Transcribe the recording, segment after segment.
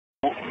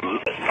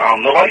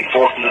Nobody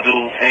forced him to do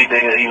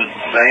anything that he was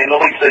saying.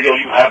 Nobody said, yo,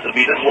 you have to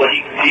be. This is what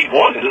he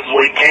wanted. This is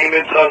what he came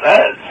into us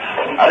as.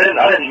 I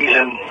didn't meet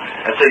him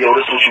and say, yo,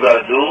 this is what you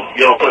gotta do.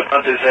 Yo, put a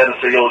gun to his head and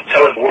say, yo,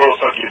 tell the world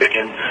suck your dick.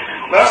 And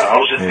nah, I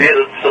was just there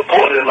to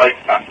support it like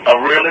a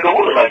real nigga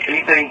would. Like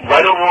anything,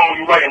 right or wrong,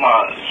 you right in my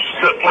eyes.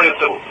 Plain and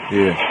simple.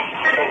 Yeah.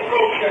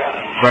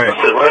 Right.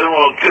 That's it, right or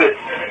wrong, good.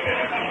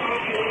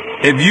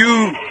 If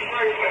you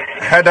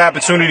had the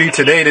opportunity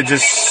today to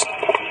just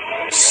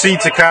see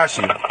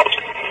Tekashi,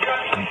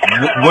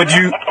 would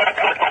you,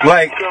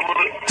 like,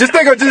 just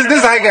think of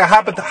this like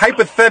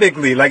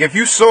hypothetically, like if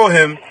you saw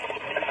him,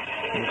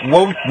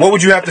 what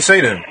would you have to say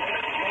to him?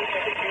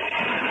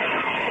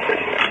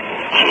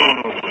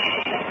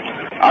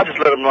 I just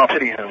let him know I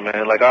pity him,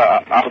 man. Like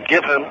I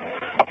forgive him,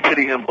 I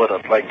pity him, but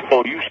like,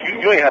 oh,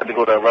 you ain't have to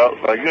go that route.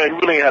 Like you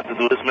really ain't have to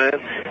do this, man.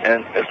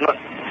 And it's not.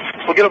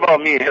 Forget about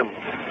me and him.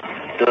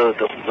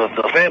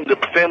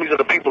 The families of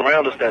the people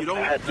around us that you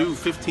don't do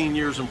 15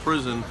 years in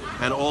prison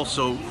and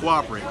also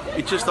cooperate.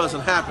 It just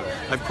doesn't happen.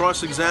 I've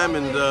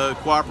cross-examined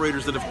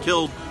cooperators that have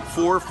killed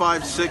 4,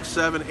 5, 6,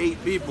 7,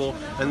 8 people,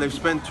 and they've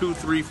spent 2,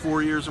 3,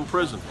 4 years in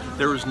prison.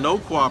 There is no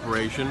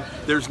cooperation.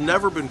 There's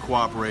never been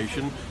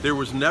cooperation. There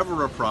was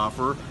never a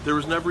proffer. There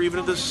was never even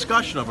a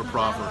discussion of a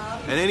proffer.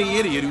 And any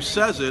idiot who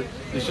says it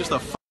is just a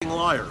fucking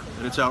liar,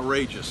 and it's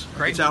outrageous.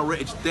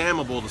 It's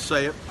damnable to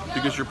say it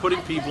because you're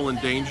putting people in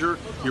danger.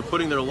 You're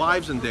putting their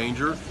lives in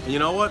danger, and you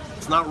know what?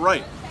 It's not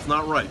right. It's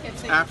not right.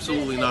 It's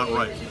absolutely not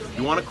right.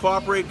 You want to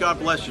cooperate, God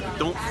bless you, but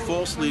don't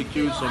falsely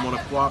accuse someone of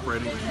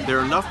cooperating. There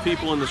are enough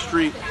people in the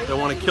street that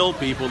want to kill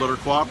people that are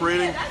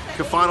cooperating.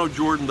 Kafano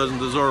Jordan doesn't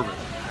deserve it.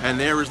 And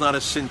there is not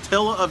a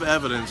scintilla of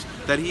evidence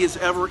that he has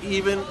ever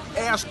even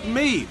asked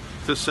me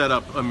to set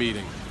up a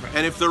meeting.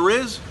 And if there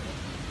is,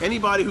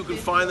 anybody who can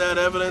find that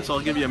evidence,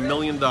 I'll give you $1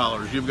 million.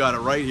 You've got it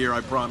right here,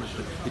 I promise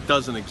you. It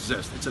doesn't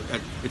exist.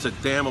 It's a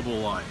damnable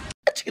lie.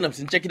 Chicken Ups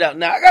and check it out.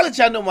 Now, I gotta let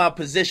y'all know my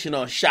position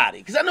on Shotti,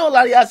 because I know a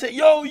lot of y'all say,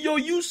 yo,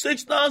 you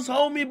 6ix9ine's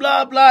homie,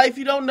 blah, blah. If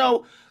you don't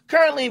know,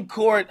 currently in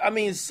court,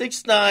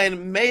 6ix9ine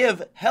may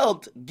have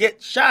helped get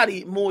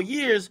Shotti more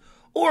years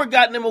or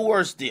gotten him a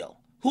worse deal.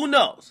 Who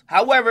knows?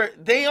 However,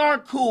 they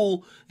aren't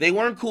cool. They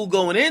weren't cool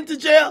going into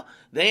jail.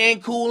 They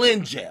ain't cool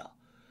in jail.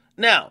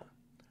 Now,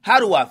 how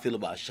do I feel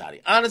about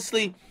Shotti?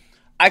 Honestly,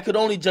 I could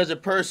only judge a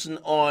person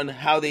on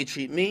how they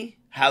treat me,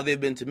 how they've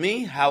been to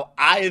me, how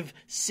I've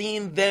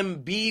seen them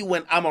be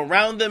when I'm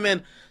around them.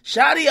 And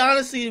Shotti,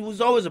 honestly,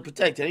 was always a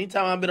protector.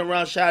 Anytime I've been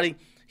around Shotti,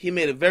 he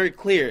made it very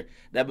clear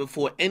that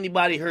before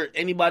anybody hurt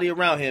anybody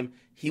around him,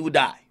 he would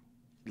die.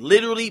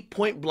 Literally,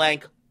 point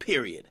blank,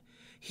 period.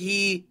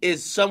 He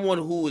is someone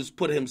who has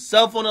put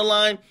himself on the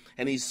line,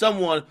 and he's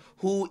someone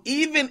who,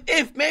 even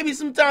if maybe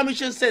sometime he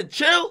should have said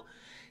chill,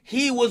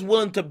 he was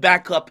willing to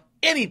back up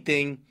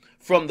anything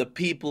from the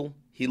people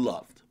he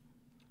loved.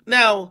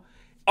 Now,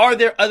 are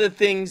there other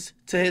things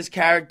to his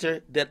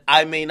character that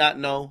I may not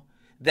know,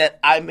 that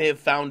I may have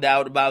found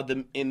out about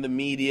them in the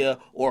media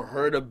or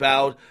heard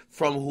about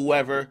from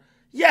whoever?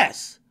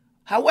 Yes.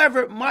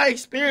 However, my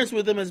experience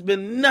with him has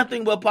been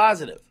nothing but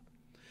positive.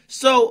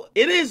 So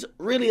it is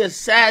really a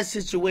sad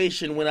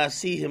situation when I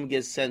see him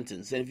get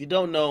sentenced. And if you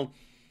don't know,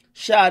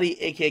 Shotti,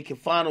 a.k.a.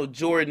 Kafano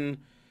Jordan,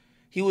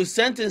 he was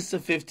sentenced to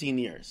 15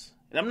 years.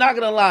 And I'm not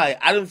going to lie,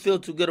 I didn't feel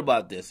too good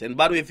about this. And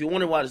by the way, if you're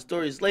wondering why the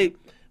story is late,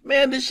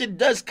 man, this shit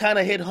does kind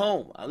of hit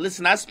home.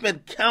 Listen, I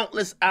spent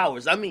countless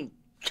hours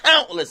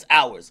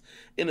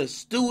in a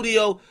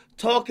studio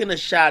talking to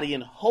Shotti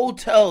in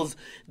hotels,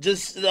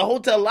 just the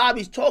hotel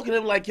lobbies, talking to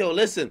him like, yo,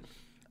 listen,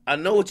 I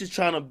know what you're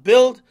trying to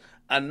build.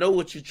 I know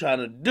what you're trying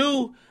to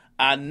do.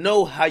 I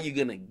know how you're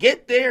going to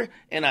get there.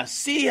 And I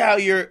see how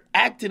you're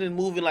acting and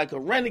moving like a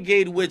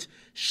renegade, which,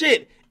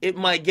 shit, it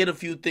might get a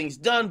few things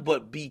done,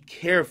 but be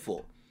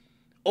careful.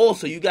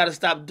 Also, you got to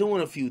stop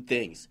doing a few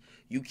things.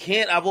 You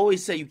can't, I've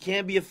always said, you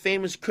can't be a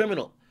famous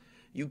criminal.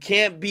 You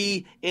can't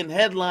be in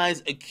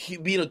headlines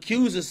being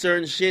accused of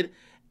certain shit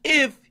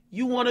if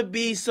you want to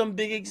be some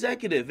big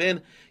executive.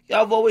 And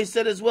I've always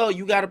said as well,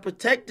 you got to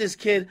protect this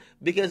kid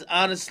because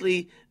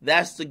honestly,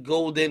 that's the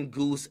golden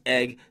goose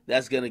egg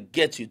that's going to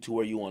get you to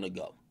where you want to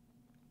go.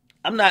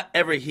 I'm not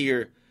ever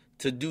here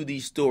to do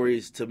these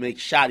stories to make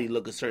Shotti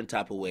look a certain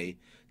type of way,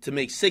 to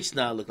make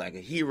 6ix9ine look like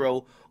a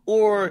hero,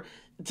 or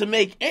to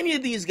make any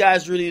of these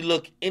guys really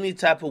look any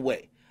type of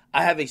way.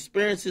 I have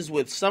experiences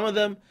with some of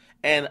them,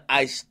 and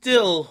I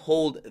still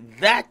hold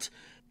that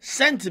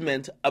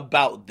sentiment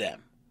about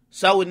them.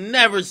 So I would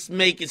never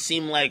make it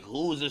seem like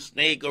who's a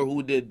snake or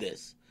who did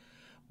this.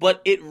 But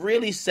it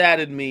really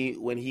saddened me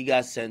when he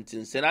got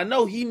sentenced. And I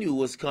know he knew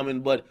what's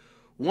coming, but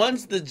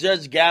once the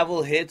judge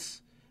gavel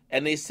hits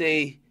and they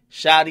say,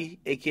 Shotti,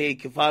 a.k.a.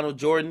 Kafano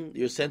Jordan,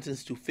 you're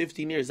sentenced to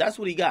 15 years. That's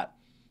what he got.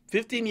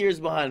 15 years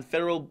behind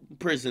federal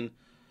prison.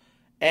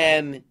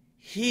 And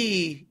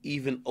he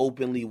even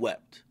openly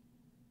wept.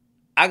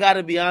 I got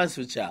to be honest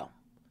with y'all.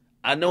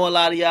 I know a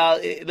lot of y'all,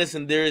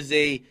 listen, there's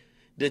a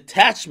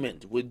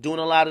detachment with doing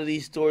a lot of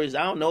these stories.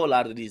 I don't know a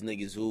lot of these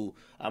niggas who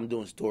I'm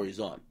doing stories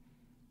on.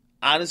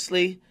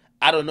 Honestly,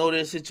 I don't know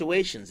their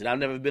situations, and I've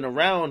never been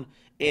around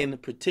in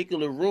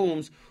particular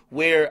rooms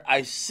where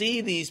I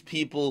see these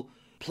people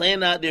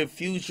plan out their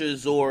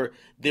futures, or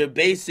they're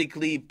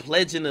basically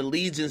pledging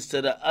allegiance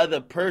to the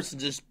other person,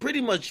 just pretty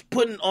much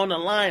putting on the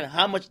line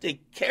how much they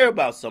care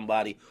about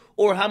somebody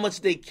or how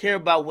much they care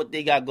about what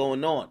they got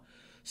going on.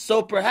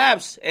 So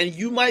perhaps, and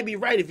you might be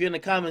right if you're in the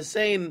comments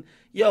saying,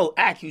 yo,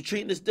 Ak, you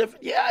treating this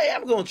different? Yeah, I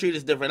am going to treat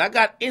this different. I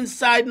got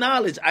inside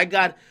knowledge. I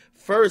got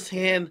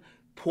firsthand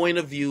point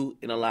of view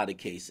in a lot of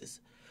cases.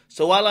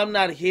 So while I'm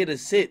not here to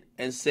sit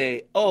and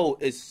say, oh,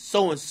 it's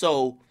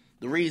so-and-so,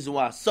 the reason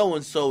why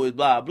so-and-so is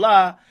blah,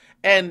 blah,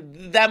 and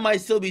that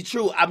might still be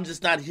true, I'm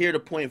just not here to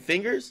point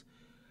fingers.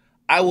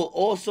 I will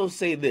also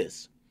say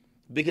this,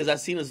 because I've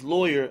seen this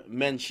lawyer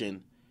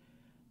mention,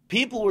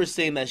 people were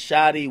saying that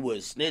Shotti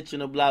was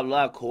snitching and blah,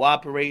 blah,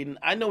 cooperating.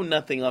 I know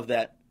nothing of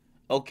that.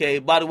 Okay,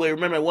 by the way,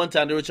 remember at one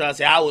time they were trying to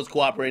say I was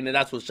cooperating, and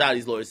that's what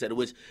Shotti's lawyer said,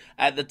 which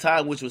at the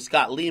time, which was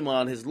Scott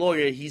Lima, his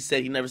lawyer, he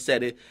said he never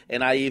said it,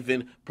 and I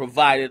even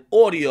provided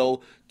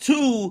audio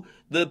to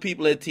the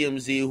people at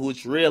TMZ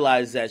which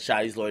realized that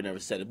Shotti's lawyer never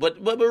said it. But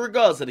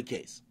regardless of the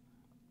case,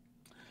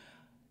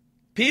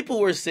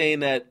 people were saying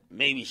that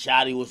maybe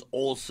Shotti was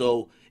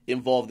also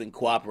involved in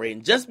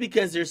cooperating just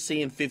because they're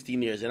seeing 15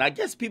 years, and I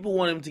guess people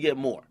want him to get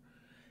more.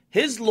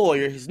 His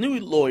lawyer, his new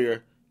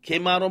lawyer,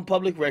 came out on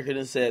public record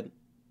and said,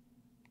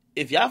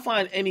 if y'all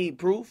find any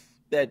proof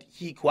that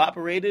he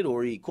cooperated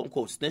or he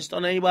quote-unquote snitched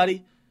on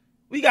anybody,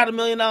 we got $1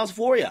 million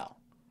for y'all.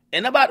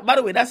 And by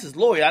the way, that's his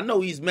lawyer. I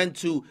know he's meant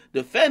to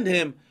defend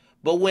him,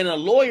 but when a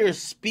lawyer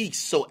speaks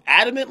so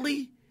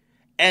adamantly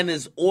and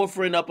is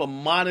offering up a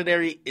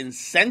monetary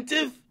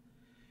incentive,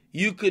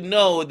 you could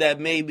know that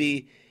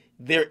maybe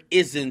there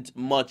isn't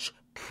much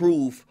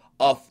proof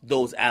of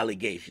those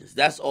allegations.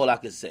 That's all I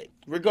can say.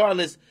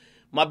 Regardless,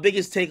 my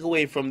biggest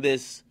takeaway from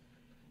this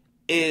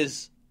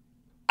is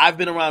I've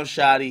been around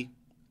Shotti.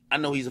 I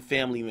know he's a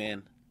family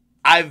man.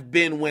 I've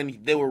been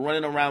when they were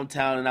running around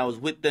town and I was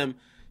with them.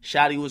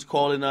 Shotti was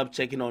calling up,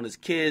 checking on his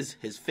kids,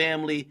 his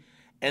family.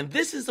 And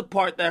this is the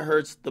part that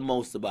hurts the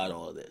most about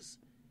all of this.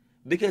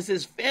 Because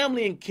his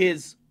family and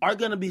kids are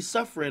going to be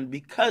suffering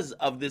because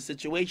of this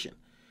situation.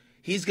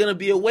 He's going to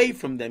be away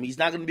from them. He's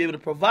not going to be able to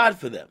provide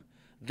for them.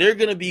 They're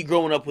going to be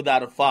growing up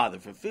without a father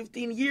for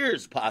 15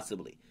 years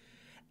possibly.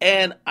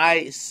 And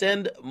I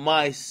send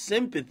my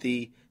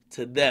sympathy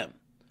to them.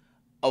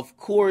 Of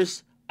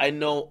course, I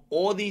know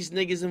all these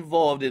niggas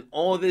involved in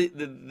all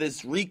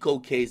this RICO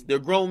case, they're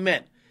grown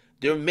men.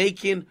 They're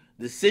making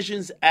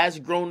decisions as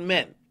grown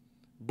men.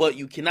 But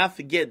you cannot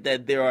forget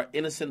that there are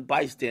innocent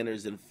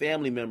bystanders and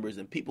family members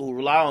and people who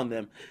rely on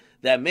them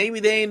that maybe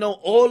they ain't know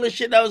all the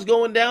shit that was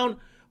going down,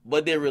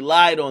 but they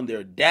relied on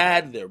their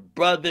dad, their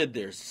brother,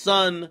 their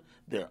son,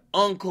 their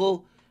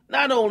uncle,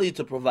 not only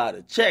to provide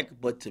a check,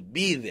 but to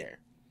be there.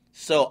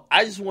 So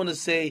I just want to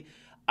say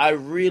I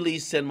really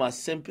send my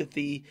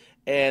sympathy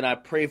and I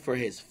pray for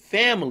his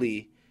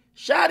family.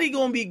 Shotti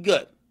gonna be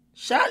good.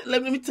 Shotti,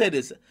 let me tell you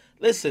this.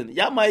 Listen,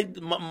 y'all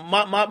might,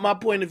 my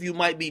point of view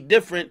might be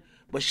different,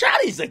 but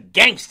Shotti's a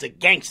gangster.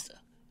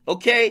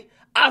 Okay?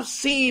 I've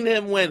seen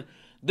him when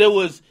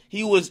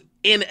he was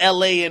in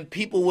LA and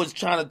people was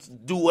trying to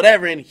do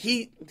whatever, and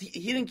he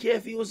didn't care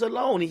if he was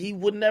alone. He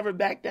would never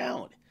back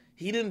down.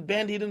 He didn't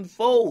bend, he didn't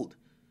fold.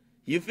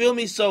 You feel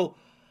me? So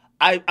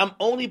I'm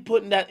only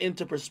putting that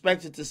into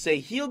perspective to say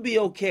he'll be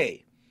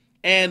okay.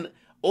 And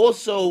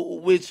also,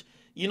 which,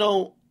 you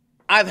know,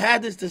 I've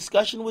had this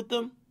discussion with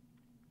them.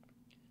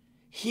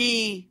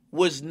 He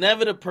was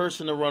never the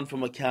person to run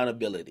from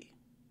accountability.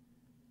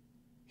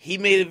 He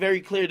made it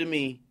very clear to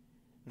me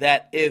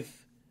that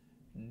if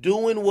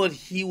doing what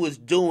he was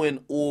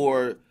doing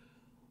or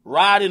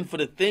riding for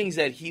the things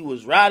that he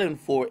was riding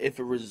for, if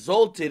it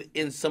resulted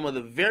in some of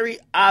the very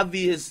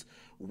obvious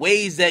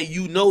ways that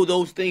you know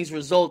those things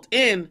result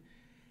in,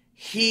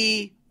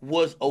 he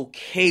was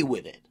okay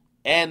with it.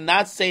 And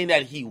not saying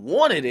that he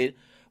wanted it,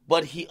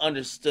 but he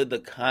understood the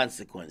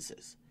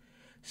consequences.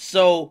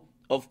 So,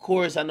 of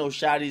course, I know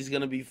Shotti's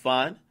going to be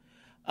fine.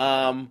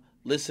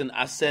 Listen,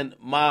 I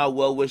sent my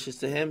well wishes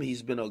to him.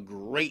 He's been a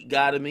great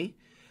guy to me.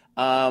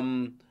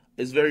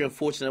 It's very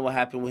unfortunate what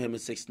happened with him in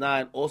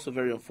 6ix9ine. Also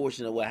very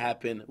unfortunate what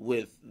happened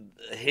with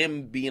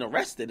him being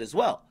arrested as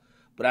well.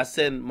 But I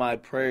send my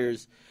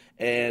prayers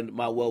and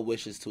my well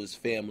wishes to his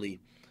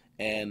family.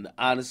 And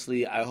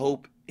honestly, I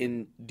hope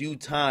in due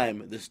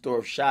time the story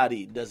of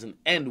Shotti doesn't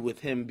end with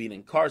him being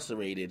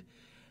incarcerated.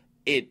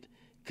 It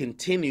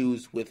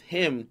continues with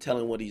him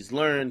telling what he's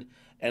learned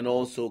and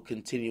also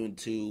continuing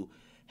to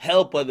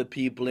help other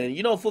people and,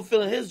 you know,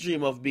 fulfilling his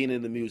dream of being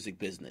in the music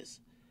business.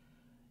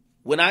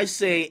 When I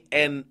say,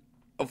 and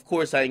of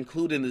course I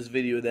include in this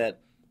video that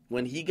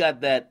when he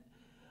got that,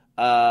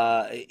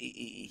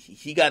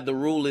 he got the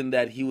ruling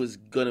that he was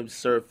going to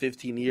serve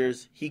 15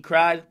 years, he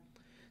cried.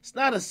 It's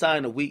not a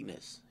sign of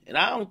weakness. And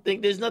I don't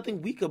think there's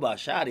nothing weak about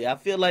Shotti. I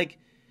feel like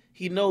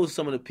he knows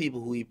some of the people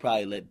who he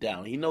probably let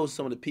down. He knows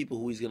some of the people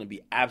who he's going to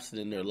be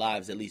absent in their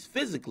lives, at least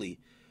physically,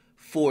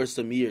 for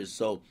some years.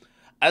 So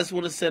I just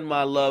want to send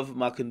my love,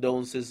 my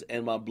condolences,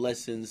 and my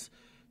blessings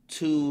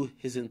to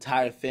his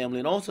entire family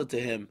and also to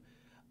him.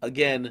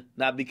 Again,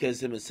 not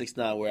because him and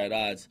 6ix9ine were at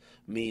odds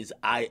means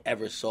I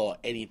ever saw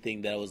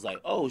anything that was like,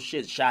 oh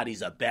shit,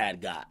 Shotti's a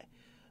bad guy.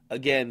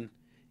 Again,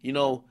 you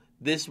know,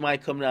 this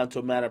might come down to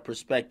a matter of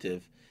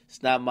perspective.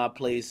 It's not my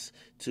place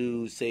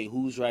to say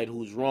who's right,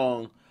 who's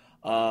wrong.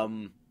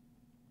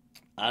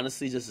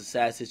 Honestly, just a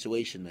sad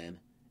situation,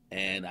 man.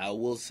 And I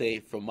will say,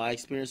 from my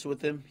experience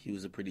with him, he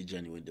was a pretty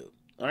genuine dude.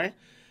 All right?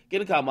 Get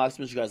in the comment box.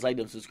 Make sure you guys like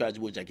them, subscribe to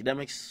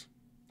Akademiks.